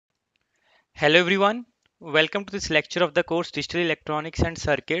Hello everyone, welcome to this lecture of the course Digital Electronics and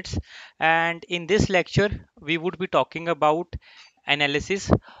Circuits. And in this lecture, we would be talking about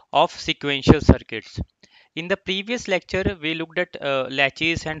analysis of sequential circuits. In the previous lecture, we looked at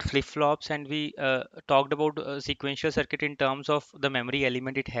latches and flip-flops, and we talked about sequential circuit in terms of the memory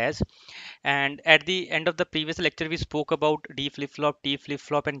element it has. And at the end of the previous lecture, we spoke about D flip-flop, T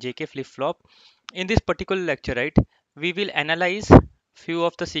flip-flop, and JK flip-flop. In this particular lecture, right, we will analyze few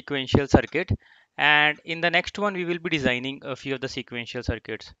of the sequential circuit, and in the next one, we will be designing a few of the sequential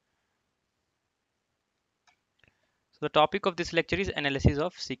circuits. So the topic of this lecture is analysis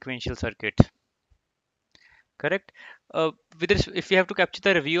of sequential circuit. Correct. With this, if we have to capture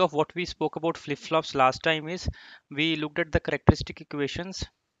the review of what we spoke about flip-flops last time, is we looked at the characteristic equations.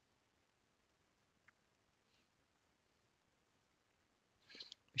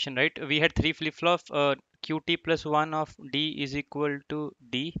 Right, we had three flip-flop, qt plus 1 of d is equal to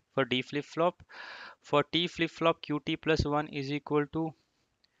d for d flip-flop. For t flip-flop, qt plus 1 is equal to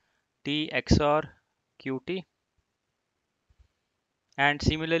t xor qt, and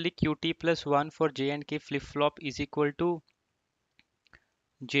similarly qt plus 1 for j and k flip-flop is equal to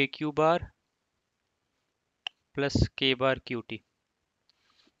jq bar plus k bar qt.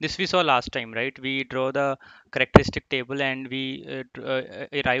 This we saw last time, right? We draw the characteristic table and we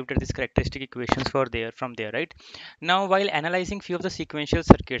arrived at this characteristic equations for there from there, right? Now, while analyzing few of the sequential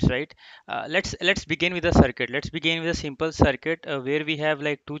circuits, right? Let's begin with the circuit. Let's begin with a simple circuit where we have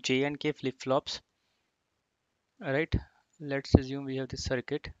like two J and K flip-flops, right? Let's assume we have this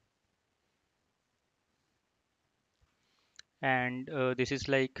circuit, and this is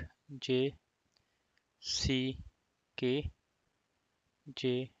like J C K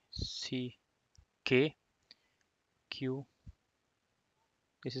J C K Q.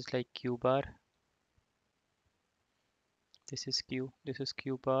 This is like Q bar. This is Q. This is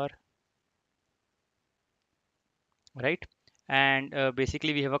Q bar, right? And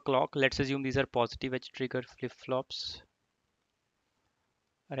basically we have a clock. Let's assume these are positive edge trigger flip-flops,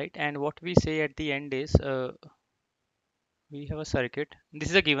 right? And what we say at the end is we have a circuit. This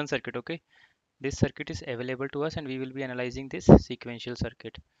is a given circuit, okay? This circuit is available to us and we will be analyzing this sequential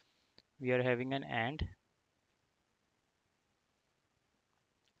circuit. We are having an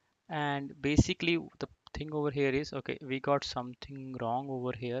and basically the thing over here is, okay, we got something wrong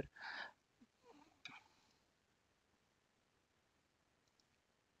over here.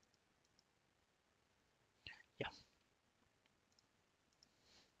 Yeah,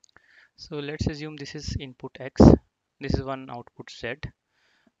 so let's assume this is input X, this is one output Z,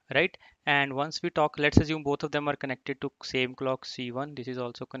 right? And once we talk, let's assume both of them are connected to same clock C1. This is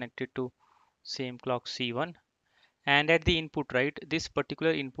also connected to same clock C1. And at the input, right, this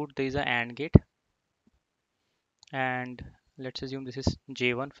particular input, there is a AND gate. And let's assume this is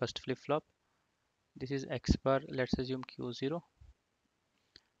J1 first flip-flop. This is X bar, let's assume Q0.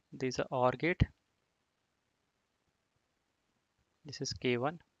 There is a OR gate. This is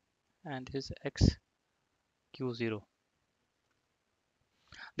K1 and this is X Q0.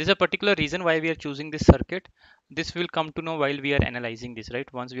 This is a particular reason why we are choosing this circuit. This will come to know while we are analyzing this,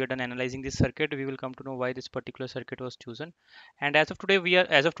 right? Once we are done analyzing this circuit, we will come to know why this particular circuit was chosen. And as of today,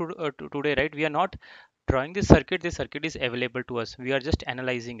 today, right, we are not drawing this circuit. This circuit is available to us. We are just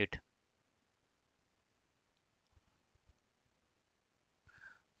analyzing it.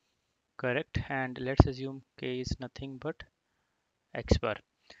 Correct. And let's assume K is nothing but X bar.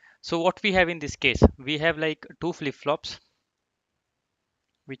 So what we have in this case, we have like two flip-flops,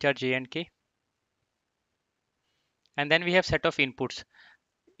 which are J and K. And then we have set of inputs.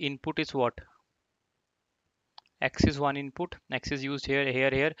 Input is what? X is one input. X is used here,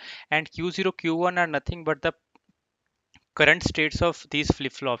 here, here. And Q0, Q1 are nothing but the current states of these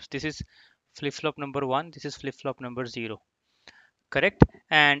flip-flops. This is flip-flop number 1. This is flip-flop number 0. Correct?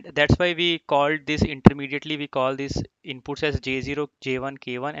 And that's why we called this intermediately. We call these inputs as J0, J1,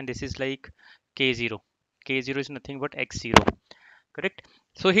 K1. And this is like K0. K0 is nothing but X0. Correct?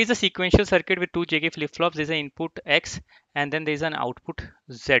 So here's a sequential circuit with two JK flip-flops. There's an input X and then there's an output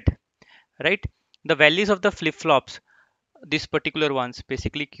Z. Right? The values of the flip-flops, these particular ones,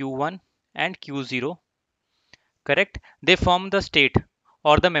 basically Q1 and Q0, correct, they form the state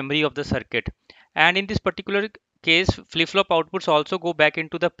or the memory of the circuit. And in this particular case, flip-flop outputs also go back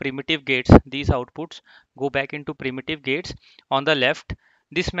into the primitive gates. These outputs go back into primitive gates on the left.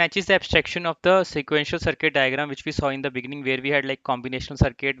 This matches the abstraction of the sequential circuit diagram which we saw in the beginning, where we had like combinational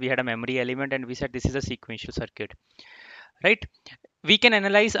circuit, we had a memory element, and we said this is a sequential circuit, right? we can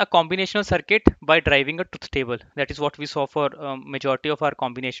analyze a combinational circuit by driving a truth table. That is what we saw for majority of our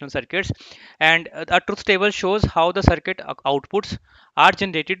combinational circuits. And a truth table shows how the circuit outputs are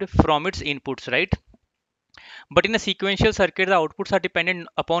generated from its inputs, right? But in a sequential circuit, the outputs are dependent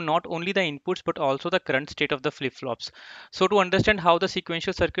upon not only the inputs but also the current state of the flip-flops. So to understand how the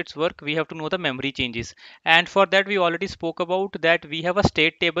sequential circuits work, we have to know the memory changes. And for that, we already spoke about that we have a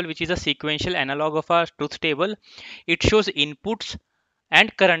state table which is a sequential analog of a truth table. It shows inputs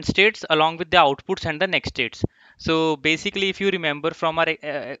and current states along with the outputs and the next states. So basically, if you remember from our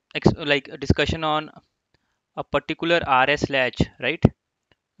like discussion on a particular RS latch, right?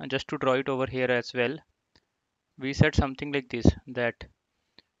 And just to draw it over here as well, we said something like this, that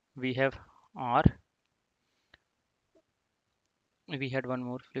we have R, we had one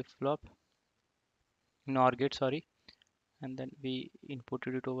more flip flop, NOR gate, sorry, and then we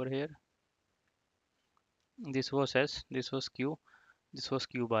inputted it over here. This was S, this was Q, this was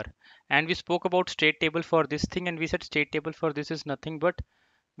Q bar. And we spoke about state table for this thing, and we said state table for this is nothing but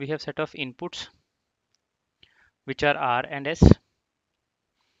we have set of inputs which are R and S.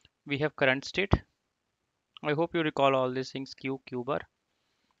 We have current state. I hope you recall all these things, Q bar,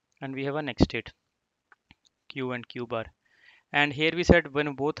 and we have a next state, Q and Q bar. And here we said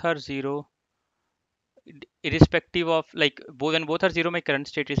when both are zero, irrespective of like both, when both are zero, my current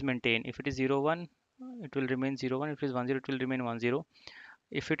state is maintained. If it is 0 1, it will remain 0 1. If it is 1 0, it will remain 1 0.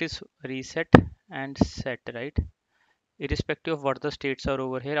 If it is reset and set, right, irrespective of what the states are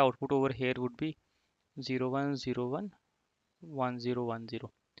over here, output over here would be 0 1 0 1 1 0 1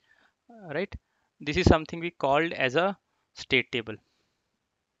 0, right? This is something we called as a state table.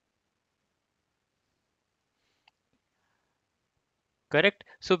 Correct.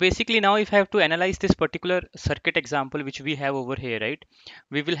 So basically now if I have to analyze this particular circuit example which we have over here, right,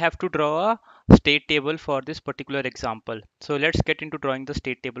 we will have to draw a state table for this particular example. So let's get into drawing the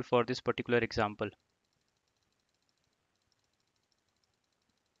state table for this particular example.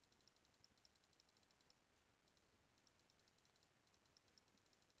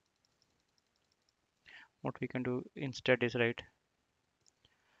 What we can do instead is right,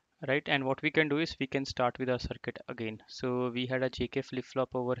 and what we can do is we can start with our circuit again. So we had a JK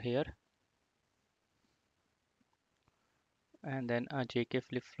flip-flop over here, and then a JK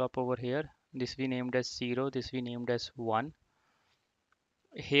flip-flop over here. This we named as 0, this we named as 1.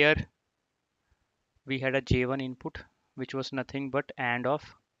 Here we had a J1 input which was nothing but AND of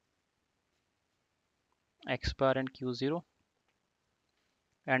X bar and Q0,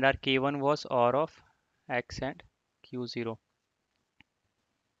 and our K1 was OR of X and Q0.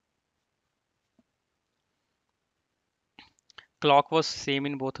 Clock was same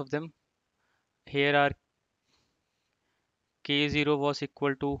in both of them. Here our K0 was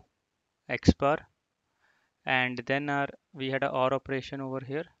equal to X bar, and then our we had a OR operation over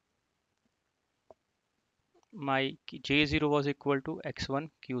here. My J0 was equal to X1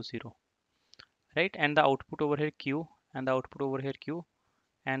 Q0, right? And the output over here Q and the output over here Q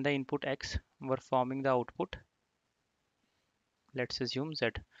and the input X were forming the output. Let's assume Z.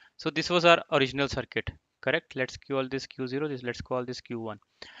 So this was our original circuit, correct? Let's call this Q0, this let's call this Q1.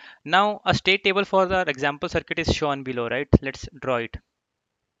 Now a state table for the example circuit is shown below, right? Let's draw it.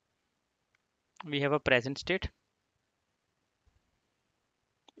 We have a present state,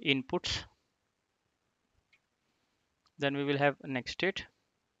 inputs, then we will have next state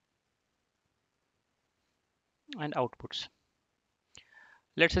and outputs.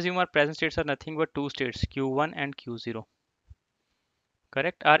 Let's assume our present states are nothing but two states, Q1 and Q0,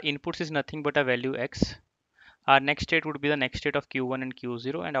 correct? Our inputs is nothing but a value X. Our next state would be the next state of Q1 and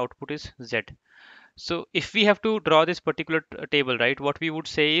Q0, and output is Z. So if we have to draw this particular table, right, what we would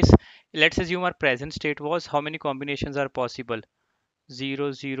say is, let's assume our present state was how many combinations are possible: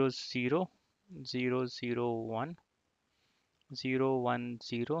 0 0 0 0 0 1 0 1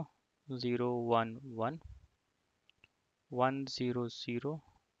 0 0 1 1 1 0 0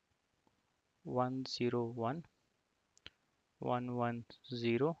 1 0 1 1 1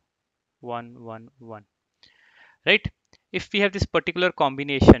 0 1 1 1, right? If we have this particular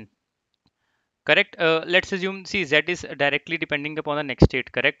combination, correct, let's assume, see, Z is directly depending upon the next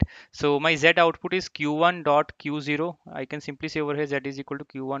state, correct? So my Z output is Q1 dot Q0. I can simply say over here Z is equal to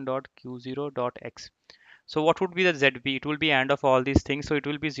Q1 dot Q0 dot X. So what would be the Z be? It will be AND of all these things, so it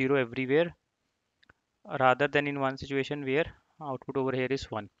will be 0 everywhere, rather than in one situation where output over here is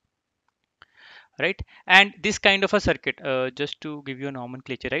 1, right? And this kind of a circuit, just to give you a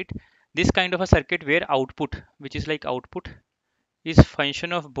nomenclature, right, this kind of a circuit where output, which is like output, is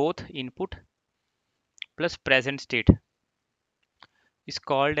function of both input plus present state, is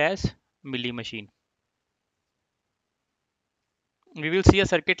called as milli machine. We will see a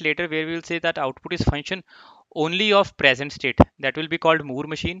circuit later where we will say that output is function only of present state. That will be called Moore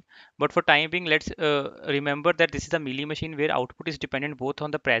machine. But for time being, let's remember that this is a Mealy machine where output is dependent both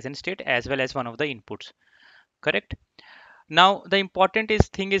on the present state as well as one of the inputs. Correct? Now the important is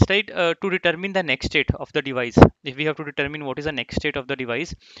thing is right, to determine the next state of the device. If we have to determine what is the next state of the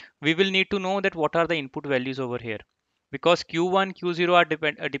device, we will need to know that what are the input values over here, because q1 q0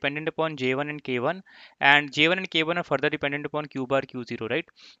 are dependent upon j1 and k1, and j1 and k1 are further dependent upon q bar q0, right?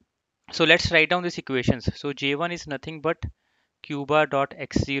 So let's write down these equations. So j1 is nothing but q bar dot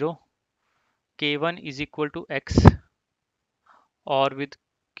x0, k1 is equal to x or with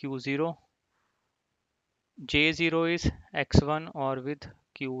q0, j0 is x1 or with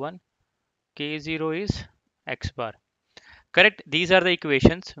q1, k0 is x bar. Correct? These are the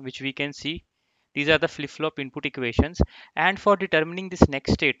equations which we can see. These are the flip-flop input equations. And for determining this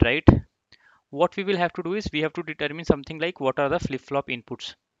next state, right, what we will have to do is we have to determine something like what are the flip-flop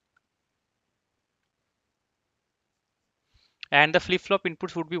inputs. And the flip-flop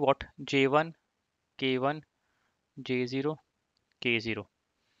inputs would be what? J1, K1, J0, K0.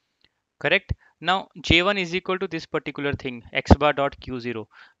 Correct? Now J1 is equal to this particular thing, x bar dot q0.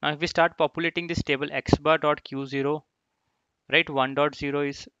 Now if we start populating this table, x bar dot q0, right, 1 dot 0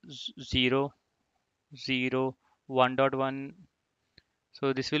 is 0, 0, 1 dot 1.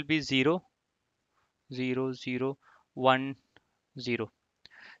 So this will be 0, 0, 0, 1, 0.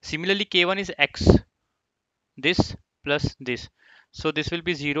 Similarly, K1 is x, this plus this. So this will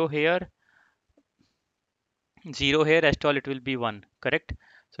be 0 here, 0 here, as all it will be 1, correct?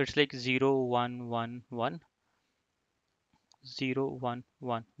 So it's like 0, 1, 1, 1, 0, 1,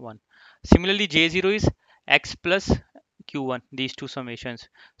 1, 1. Similarly, J0 is x plus Q1, these two summations.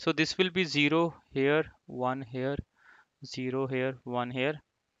 So this will be 0 here, 1 here, 0 here, 1 here.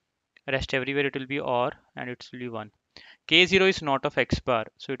 Rest everywhere it will be OR and it will be 1. K0 is not of x bar,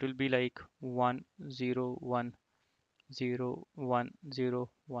 so it will be like 1, 0, 1, 0, 1, 0,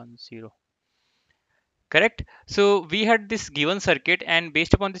 1, 0. Correct? So we had this given circuit, and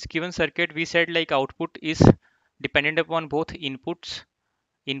based upon this given circuit, we said like output is dependent upon both inputs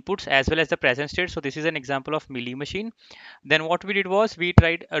as well as the present state. So this is an example of Mealy machine. Then what we did was we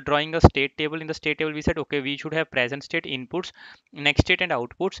tried drawing a state table. In the state table, we said, okay, we should have present state inputs, next state and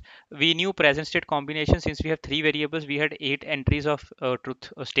outputs. We knew present state combination. Since we have three variables, we had 8 entries of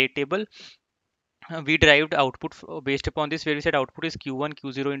truth state table. We derived output based upon this, where we said output is q1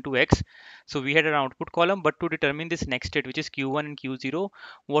 q0 into x. So we had an output column, but to determine this next state, which is q1 and q0,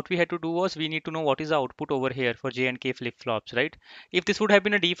 what we had to do was we need to know what is the output over here for j and k flip flops, right? If this would have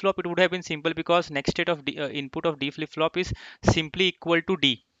been a d flop, it would have been simple, because next state of input of d flip flop is simply equal to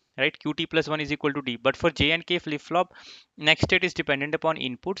d, right? Qt plus 1 is equal to d. But for j and k flip flop, next state is dependent upon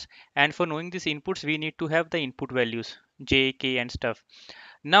inputs, and for knowing these inputs, we need to have the input values j, k and stuff.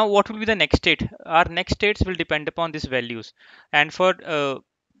 Now what will be the next state? Our next states will depend upon these values. And for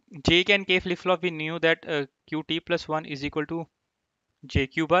j and k flip flop, we knew that qt plus 1 is equal to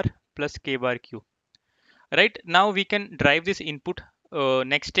jq bar plus k bar q. Right, now we can drive this input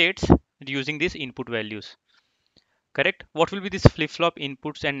next states using these input values. Correct? What will be this flip flop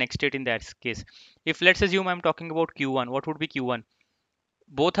inputs and next state in that case? If let's assume I'm talking about q1, what would be q1?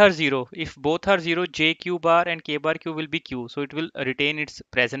 Both are 0. If both are 0, jq bar and k bar q will be q, so it will retain its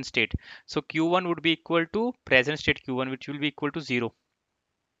present state. So q1 would be equal to present state q1, which will be equal to 0.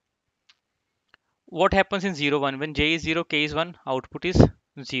 What happens in 0 1? When j is 0, k is 1, output is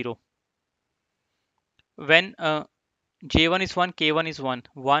 0. When j1 is 1, k1 is 1,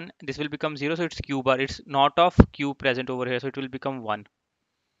 1, this will become 0, so it's q bar. It's not of q present over here, so it will become 1,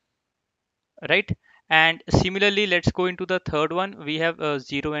 right? And similarly, let's go into the third one. We have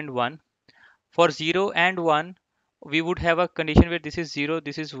 0 and 1. For 0 and 1, we would have a condition where this is 0,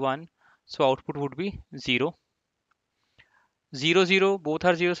 this is 1. So output would be 0. 0, 0, both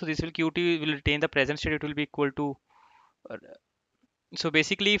are 0. So this will qt will retain the present state. It will be equal to. uh, So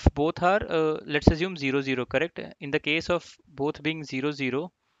basically, if both are, let's assume 0, 0, correct? In the case of both being 0,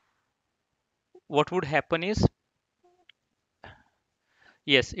 0, what would happen is,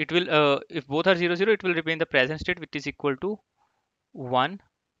 yes, it will, if both are 0, 0, it will remain the present state, which is equal to 1.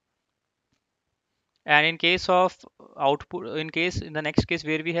 And in case of output, in the next case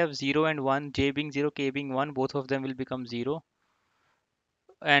where we have 0 and 1, j being 0, k being 1, both of them will become 0.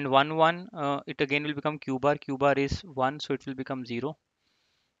 And 1 1, it again will become q bar is 1, so it will become 0.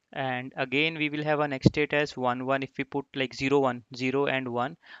 And again we will have a next state as 1 1. If we put like 0 1, 0 and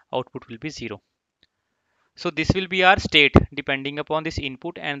 1, output will be 0. So this will be our state depending upon this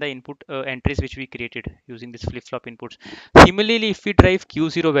input and the input entries which we created using this flip-flop inputs. Similarly, if we drive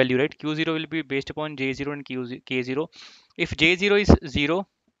Q0 value, right, Q0 will be based upon J0 and K0. If J0 is 0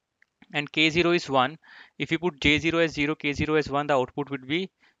 and K0 is 1, if you put J0 as 0, K0 as 1, the output would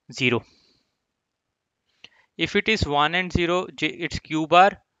be 0. If it is 1 and 0, it's Q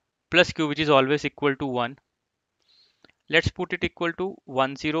bar plus Q, which is always equal to 1. Let's put it equal to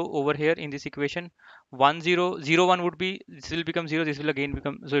 1 0 over here in this equation. 1 0 0 1 would be, this will become 0, this will again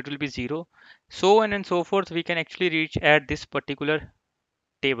become, so it will be 0, so on and so forth. We can actually reach at this particular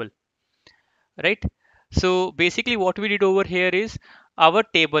table, right? So basically what we did over here is our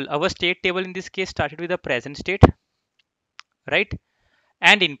table, our state table in this case started with the present state, right,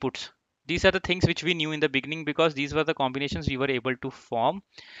 and inputs. These are the things which we knew in the beginning because these were the combinations we were able to form,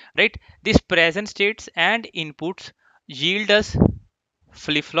 right? These present states and inputs yield us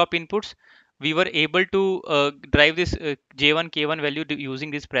flip-flop inputs. We were able to drive this j1 k1 value using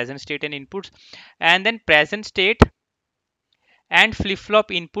this present state and inputs, and then present state and flip-flop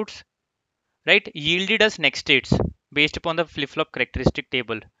inputs, right, yielded us next states based upon the flip-flop characteristic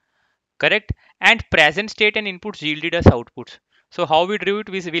table, correct? And present state and inputs yielded us outputs. So how we drew it,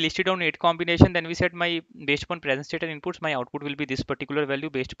 we listed down 8 combination, then we said my based upon present state and inputs my output will be this particular value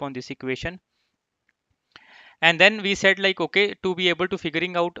based upon this equation. And then we said like, okay, to be able to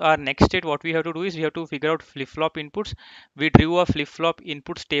figuring out our next state, what we have to do is we have to figure out flip-flop inputs. We drew a flip-flop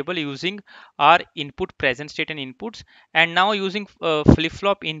inputs table using our input present state and inputs, and now using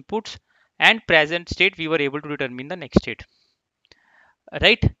flip-flop inputs and present state we were able to determine the next state,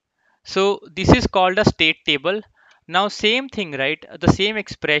 right? So this is called a state table. Now same thing, right, the same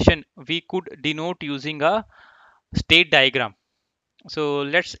expression we could denote using a state diagram. So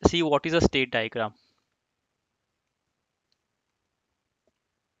let's see what is a state diagram.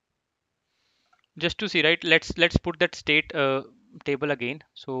 Just to see, right, let's put that state table again.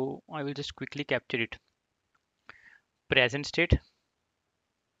 So I will just quickly capture it. Present state,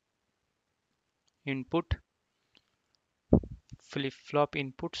 input, flip-flop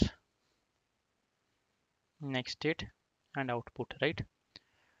inputs, next state, and output, right?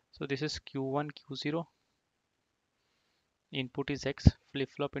 So this is q1 q0, input is x,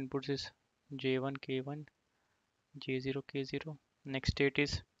 flip-flop inputs is j1 k1, j0 k0, next state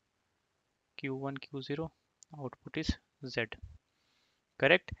is q1 q0, output is z,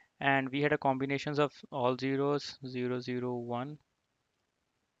 correct? And we had a combinations of all zeros, 0 0 1.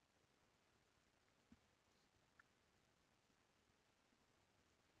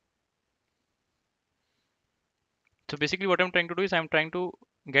 So basically what I'm trying to do is I'm trying to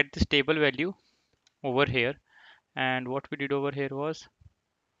get this table value over here, and what we did over here was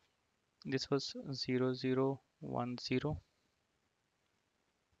this was 0 0 1 0,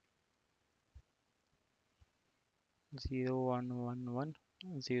 0 1 1 1,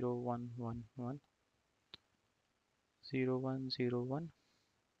 0 1 1 1, 0 1 0 1,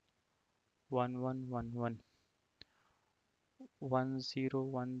 1 1 1 1, 1 0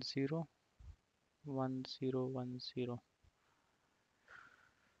 1 0, 1 0 1 0,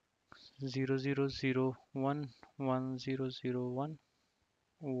 0 0 0 1, 1 0 0 1,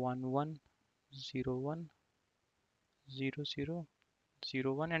 1 1 0 1, 0 0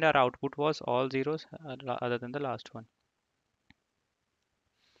 0 1, and our output was all zeros other than the last one,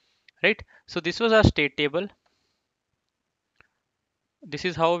 right? So this was our state table. This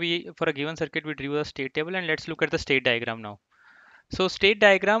is how we, for a given circuit, we drew a state table. And let's look at the state diagram now. So state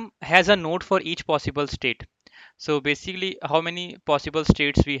diagram has a node for each possible state. So basically how many possible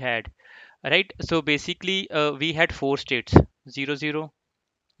states we had, right? So basically we had 4 states: 0 0,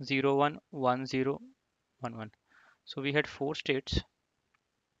 0 1, 1 0, 1 1. So we had 4 states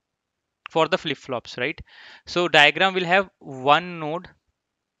for the flip-flops, right? So diagram will have one node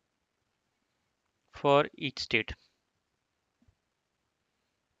for each state,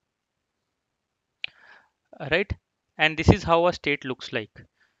 right? And this is how a state looks like.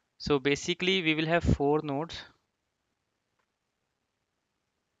 So basically we will have 4 nodes: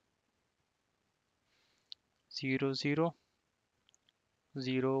 0 0,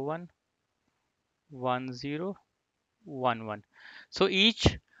 0 1, 1 0, 1 1. So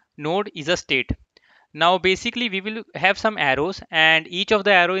each node is a state. Now basically we will have some arrows, and each of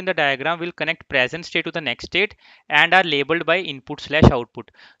the arrow in the diagram will connect present state to the next state and are labeled by input slash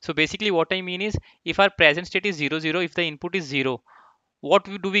output. So basically what I mean is, if our present state is 0 0, if the input is 0, what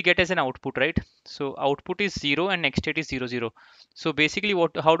do we get as an output, right? So output is 0 and next state is 0 0. So basically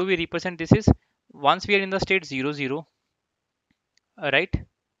what, how do we represent this is, once we are in the state 0 0, right,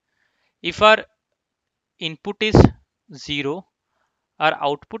 if our input is 0, our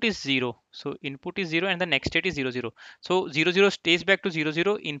output is 0. So input is 0 and the next state is 0 0. So 0 0 stays back to 0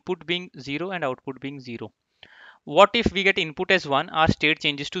 0, input being 0 and output being 0. What if we get input as 1, our state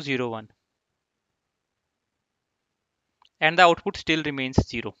changes to 0 1 and the output still remains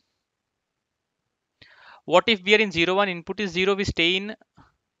 0. What if we are in 0 1, input is 0, we stay in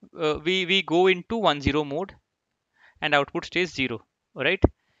we go into 1 0 mode and output stays 0, right?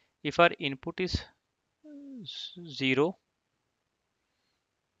 If our input is 0,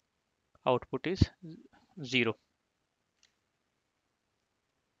 output is 0.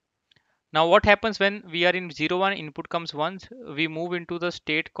 Now what happens when we are in 0 1, input comes once, we move into the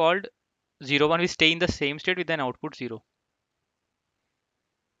state called 0 1, we stay in the same state with an output 0.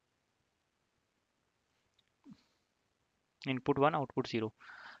 Input 1, output 0.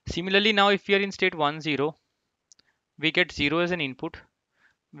 Similarly, now if we are in state 1 0, we get 0 as an input,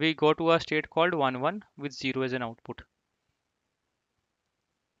 we go to a state called 1 1 with 0 as an output.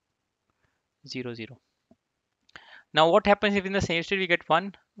 0 0. Now what happens if in the same state we get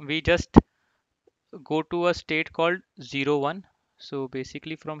 1, we just go to a state called 0 1. So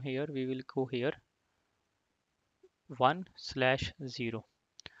basically from here we will go here 1 slash 0.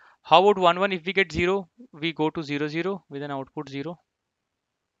 How about 1 1? If we get 0, we go to 0 0 with an output 0.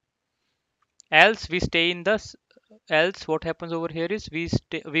 Else we stay in the else what happens over here is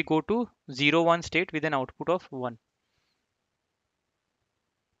we go to 0 1 state with an output of 1.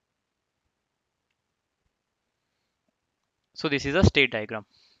 So this is a state diagram.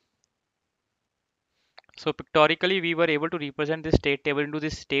 So pictorially we were able to represent this state table into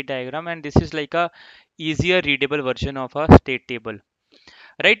this state diagram, and this is like a easier readable version of a state table,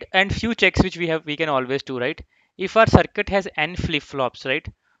 right? And few checks which we can always do, right? If our circuit has n flip-flops, right?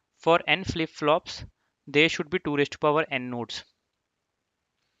 For n flip-flops, there should be 2 raised to power n nodes.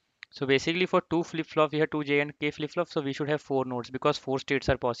 So basically for 2 flip-flops, we have 2 J and K flip-flops, so we should have 4 nodes because 4 states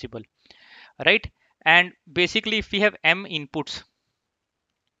are possible, right? And basically if we have m inputs,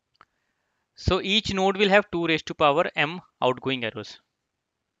 so each node will have 2 raised to power m outgoing arrows.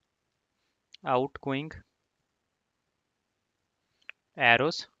 Outgoing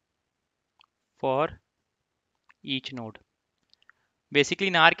arrows for each node. Basically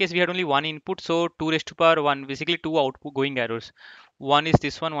in our case we had only one input, so 2 raised to power 1, basically 2 outgoing arrows. One is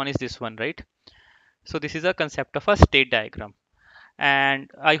this one is this one, right? So this is a concept of a state diagram. And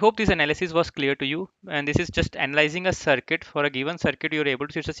I hope this analysis was clear to you. And this is just analyzing a circuit. For a given circuit, you're able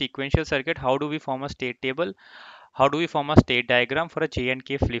to see it's a sequential circuit. How do we form a state table? How do we form a state diagram for a J and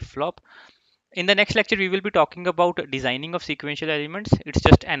K flip-flop? In the next lecture, we will be talking about designing of sequential elements. It's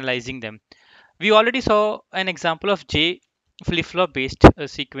just analyzing them. We already saw an example of J flip-flop based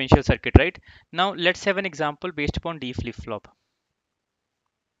sequential circuit, right? Now let's have an example based upon D flip-flop.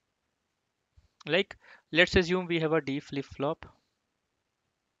 Like, let's assume we have a D flip-flop.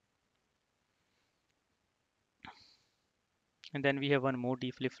 And then we have one more D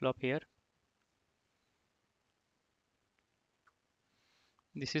flip-flop here.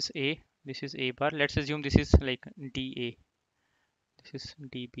 This is A, this is A bar. Let's assume this is like DA. This is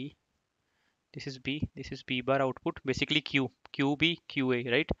DB. This is B. This is B bar output. Basically Q, QB,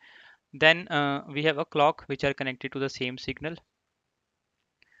 QA, right? Then we have a clock which are connected to the same signal,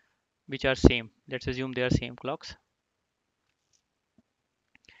 which are same. Let's assume they are same clocks.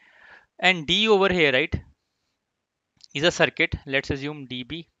 And D over here, right, is a circuit. Let's assume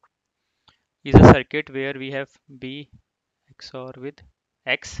DB is a circuit where we have B XOR with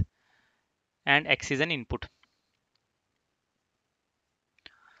X, and X is an input.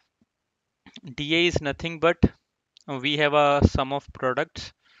 DA is nothing but we have a sum of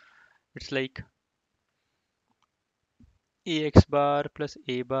products. It's like AX bar plus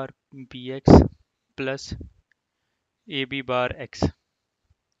A bar BX plus AB bar X,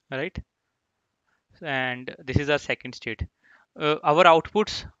 right? And this is our second state. Our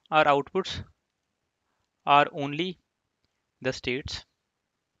outputs are only the states,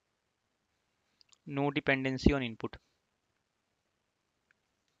 no dependency on input.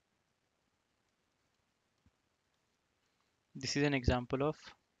 This is an example of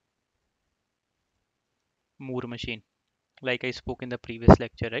Moore machine, like I spoke in the previous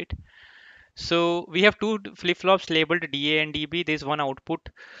lecture, right? So we have two flip-flops labeled DA and DB. There's one output,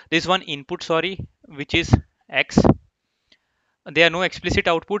 there's one input, sorry, which is X. There are no explicit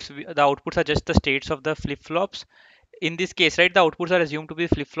outputs. The outputs are just the states of the flip-flops. In this case, right, the outputs are assumed to be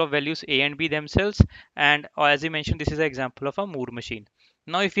flip-flop values A and B themselves. And as I mentioned, this is an example of a Moore machine.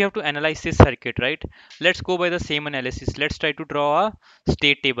 Now, if we have to analyze this circuit, right, let's go by the same analysis. Let's try to draw a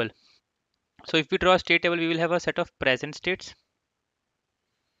state table. So if we draw a state table, we will have a set of present states.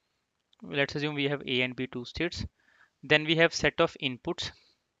 Let's assume we have A and B two states. Then we have set of inputs.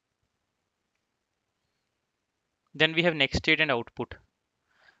 Then we have next state and output,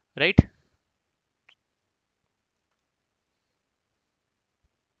 right?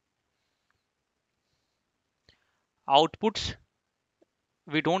 Outputs,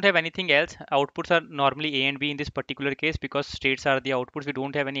 we don't have anything else. Outputs are normally A and B in this particular case because states are the outputs. We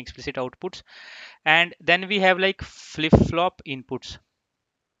don't have any explicit outputs. And then we have like flip-flop inputs,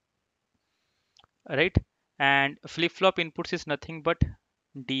 right? And flip-flop inputs is nothing but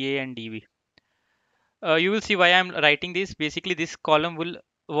DA and DB. You will see why I'm writing this. Basically, this column will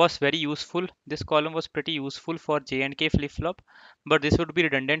was very useful. This column was pretty useful for J and K flip-flop, but this would be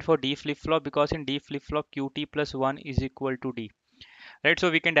redundant for D flip-flop because in D flip-flop QT plus 1 is equal to D. Right, so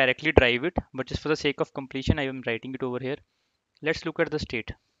we can directly drive it, but just for the sake of completion, I am writing it over here. Let's look at the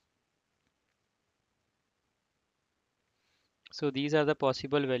state. So these are the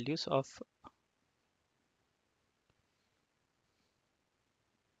possible values of,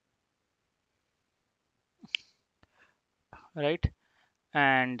 right,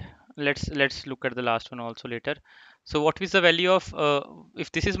 and let's look at the last one also later. So what is the value of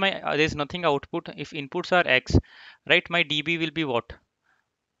if this is my there's nothing output, if inputs are X, right, my DB will be what?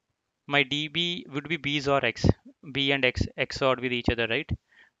 My DB would be B's or X, B and X XORed with each other, right,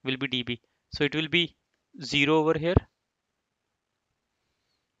 will be DB. So it will be 0 over here,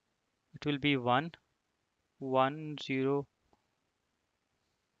 it will be 1 1 0,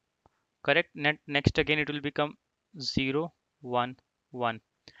 correct. Next again it will become 0 1 1.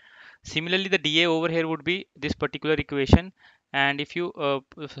 Similarly, the DA over here would be this particular equation, and if you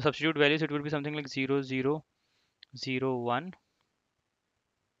substitute values, it would be something like 0 0 0 1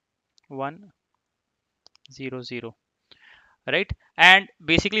 1 0 0, right? And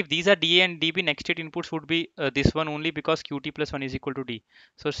basically, if these are DA and DB, next state inputs would be this one only because QT plus 1 is equal to D.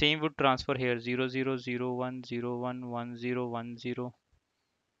 So same would transfer here, 0 0 0 1 0 1 1 0 1 0.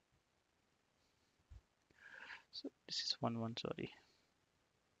 So this is 1 1, sorry.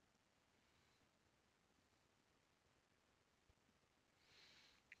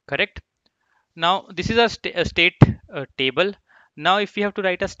 Correct. Now this is a state table. Now if we have to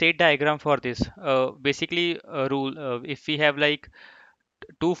write a state diagram for this, basically a rule, if we have like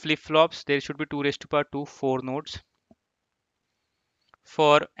two flip-flops, there should be 2 raised to power 2 4 nodes.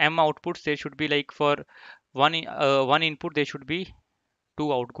 For m outputs, there should be like for one input there should be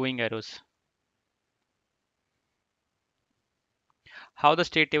 2 outgoing arrows. How the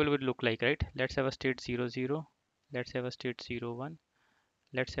state table would look like, right? Let's have a state 0 0, let's have a state 0 1,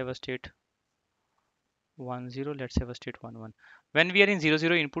 let's have a state 1 0, let's have a state 1 1. When we are in 0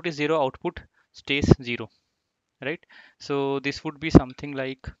 0, input is 0, output stays 0, right? So this would be something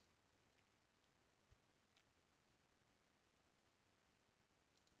like,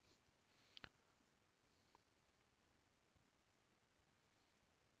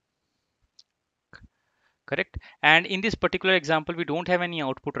 correct. And in this particular example we don't have any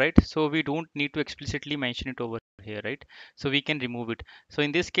output, right? So we don't need to explicitly mention it over here, right? So we can remove it. So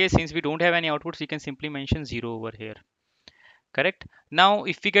in this case, since we don't have any outputs, we can simply mention 0 over here, correct. Now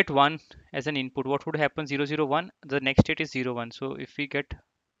if we get 1 as an input, what would happen? 0 0 1, the next state is 0 1. So if we get,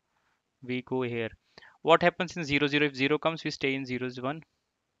 we go here, what happens in 0 0? If 0 comes, we stay in 0 1,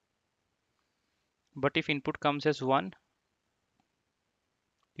 but if input comes as 1,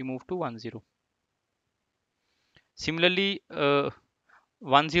 we move to 1 0. Similarly,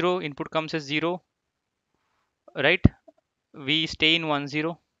 1 0 input comes as 0, right, we stay in 1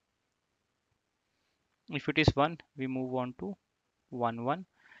 0. If it is 1, we move on to 1 1.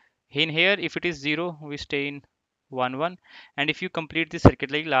 In here, if it is 0, we stay in 1 1. And if you complete this circuit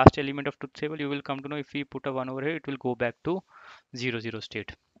like last element of truth table, you will come to know if we put a 1 over here, it will go back to 0 0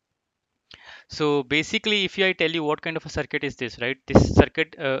 state. So basically, if I tell you what kind of a circuit is this, right, this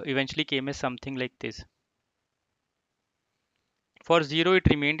circuit eventually came as something like this. For 0 it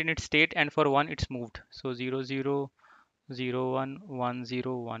remained in its state, and for 1 it's moved. So 0 0 0 1 1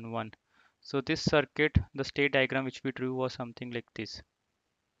 0 1 1. So this circuit, the state diagram which we drew was something like this.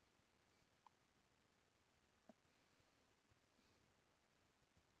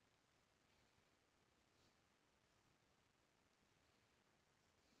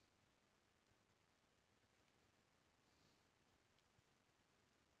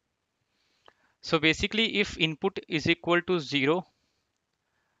 So basically, if input is equal to 0,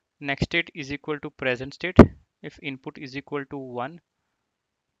 next state is equal to present state. If input is equal to 1,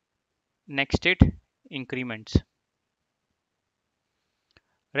 next state increments,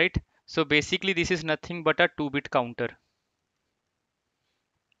 right? So basically, this is nothing but a 2-bit counter,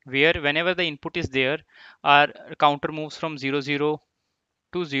 where whenever the input is there, our counter moves from 0 0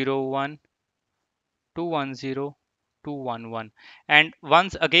 to 0 1 to 1 0 to 1 1. And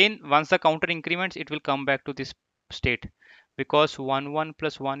once the counter increments, it will come back to this state, because 1 1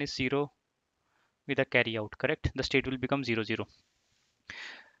 plus 1 is 0 with a carry out, correct? The state will become 0 0.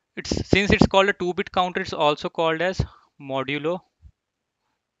 Since it's called a 2-bit counter, it's also called as modulo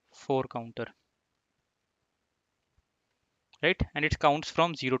 4 counter, right? And it counts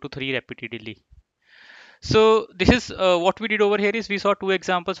from 0 to 3 repeatedly. So this is what we did over here is we saw two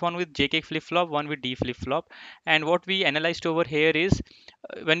examples, one with JK flip-flop, one with D flip-flop. And what we analyzed over here is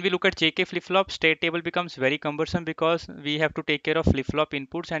when we look at JK flip-flop, state table becomes very cumbersome because we have to take care of flip-flop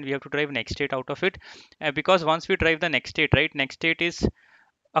inputs and we have to drive next state out of it. Because once we drive the next state, right, next state is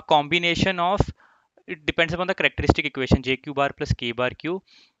a combination of, it depends upon the characteristic equation jq bar plus k bar q,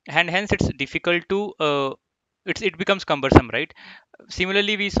 and hence it's difficult to it becomes cumbersome, right?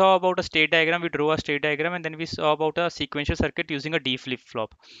 Similarly, we saw about a state diagram, we drew a state diagram, and then we saw about a sequential circuit using a D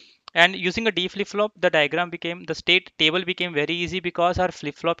flip-flop. And using a D flip-flop, the state table became very easy because our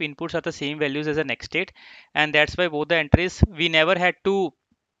flip-flop inputs are the same values as the next state. And that's why both the entries, we never had to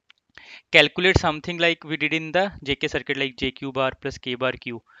calculate something like we did in the JK circuit, like JQ bar plus K bar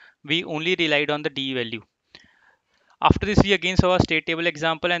Q. We only relied on the D value. After this, we again saw a state table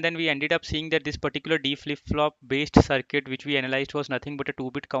example, and then we ended up seeing that this particular D flip-flop based circuit which we analyzed was nothing but a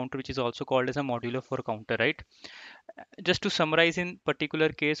 2-bit counter, which is also called as a modulo 4 counter, right? Just to summarize in particular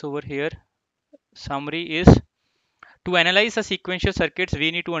case over here, summary is, to analyze the sequential circuits,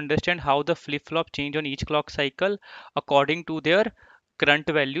 we need to understand how the flip-flop change on each clock cycle according to their current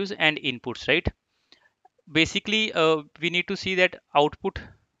values and inputs, right? Basically, we need to see that output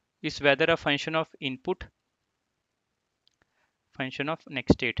is whether a function of input, function of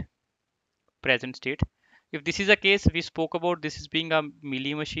next state, present state. If this is a case, we spoke about this as being a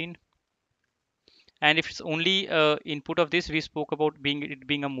melee machine, and if it's only input of this, we spoke about it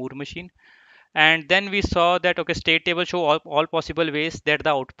being a Moore machine. And then we saw that okay, state table show all possible ways that the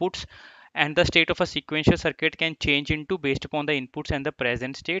outputs and the state of a sequential circuit can change into based upon the inputs and the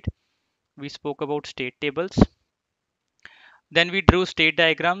present state. We spoke about state tables. Then we drew state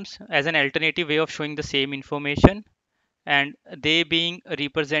diagrams as an alternative way of showing the same information, and they being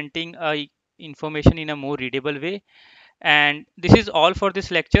representing a information in a more readable way. And this is all for this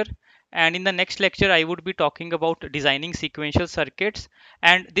lecture. And in the next lecture, I would be talking about designing sequential circuits.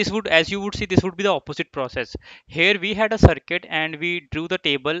 And this would, as you would see, this would be the opposite process. Here we had a circuit and we drew the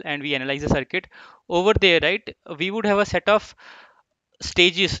table and we analyzed the circuit. Over there, right, we would have a set of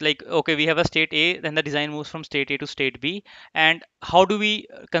stages, like okay, we have a state A, then the design moves from state A to state B. And how do we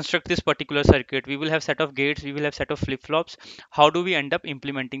construct this particular circuit? We will have set of gates, we will have set of flip-flops. How do we end up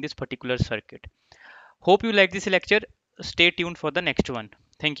implementing this particular circuit? Hope you like this lecture. Stay tuned for the next one.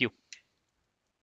 Thank you.